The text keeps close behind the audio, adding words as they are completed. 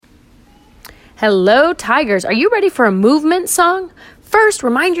Hello, tigers. Are you ready for a movement song? First,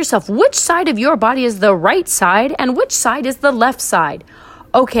 remind yourself which side of your body is the right side and which side is the left side.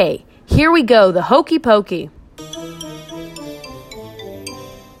 Okay, here we go, the Hokey Pokey.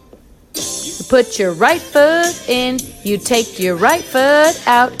 You put your right foot in, you take your right foot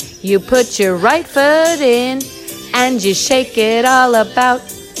out. You put your right foot in, and you shake it all about.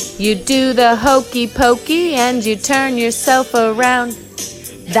 You do the Hokey Pokey, and you turn yourself around.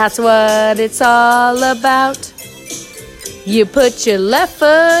 That's what it's all about. You put your left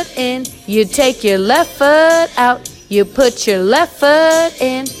foot in, you take your left foot out. You put your left foot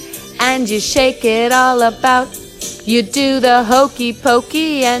in, and you shake it all about. You do the Hokey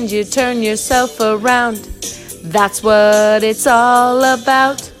Pokey, and you turn yourself around. That's what it's all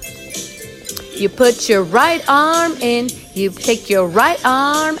about. You put your right arm in, you take your right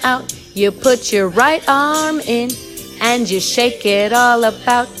arm out. You put your right arm in, and you shake it all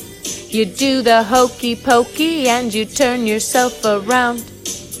about. You do the Hokey Pokey, and you turn yourself around.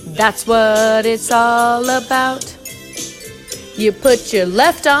 That's what it's all about. You put your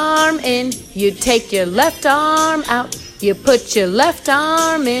left arm in, you take your left arm out. You put your left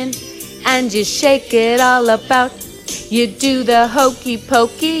arm in, and you shake it all about. You do the Hokey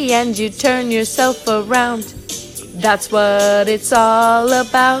Pokey, and you turn yourself around. That's what it's all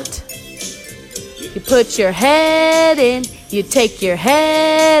about. You put your head in, you take your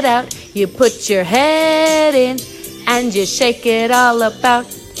head out. You put your head in, and you shake it all about.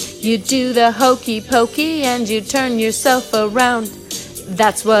 You do the Hokey Pokey, and you turn yourself around.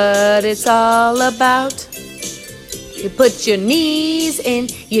 That's what it's all about. You put your knees in,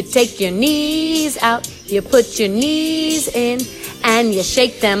 you take your knees out. You put your knees in, and you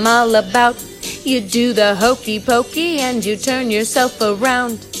shake them all about. You do the Hokey Pokey, and you turn yourself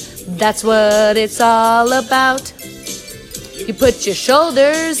around. That's what it's all about. You put your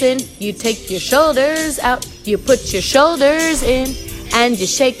shoulders in, you take your shoulders out. You put your shoulders in, and you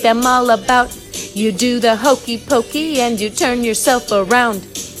shake them all about. You do the Hokey Pokey, and you turn yourself around.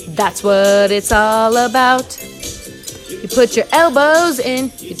 That's what it's all about. You put your elbows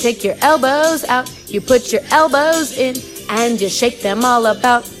in, you take your elbows out. You put your elbows in, and you shake them all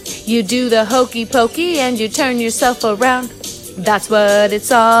about. You do the Hokey Pokey, and you turn yourself around. That's what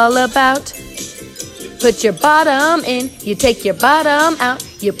it's all about. Put your bottom in, you take your bottom out.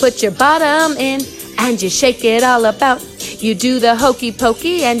 You put your bottom in, and you shake it all about. You do the Hokey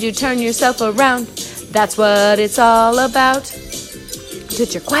Pokey, and you turn yourself around. That's what it's all about.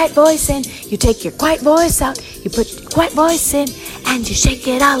 Put your quiet voice in, you take your quiet voice out. You put your quiet voice in, and you shake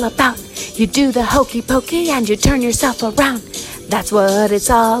it all about. You do the Hokey Pokey, and you turn yourself around. That's what it's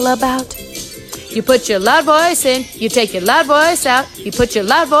all about. You put your loud voice in, you take your loud voice out. You put your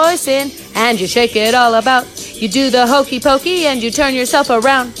loud voice in, and you shake it all about. You do the Hokey Pokey, and you turn yourself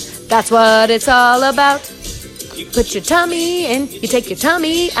around. That's what it's all about. Put your tummy in, you take your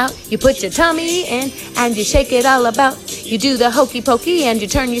tummy out. You put your tummy in, and you shake it all about. You do the Hokey Pokey, and you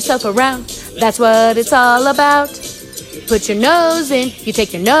turn yourself around. That's what it's all about. Put your nose in, you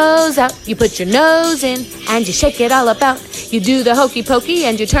take your nose out. You put your nose in, and you shake it all about. You do the Hokey Pokey,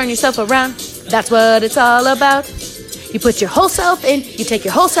 and you turn yourself around. That's what it's all about. You put your whole self in, you take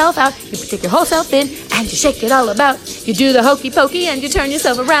your whole self out. You take your whole self in, and you shake it all about. You do the Hokey Pokey, and you turn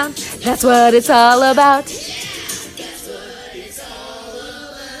yourself around. That's what it's all about.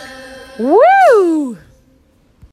 Woo!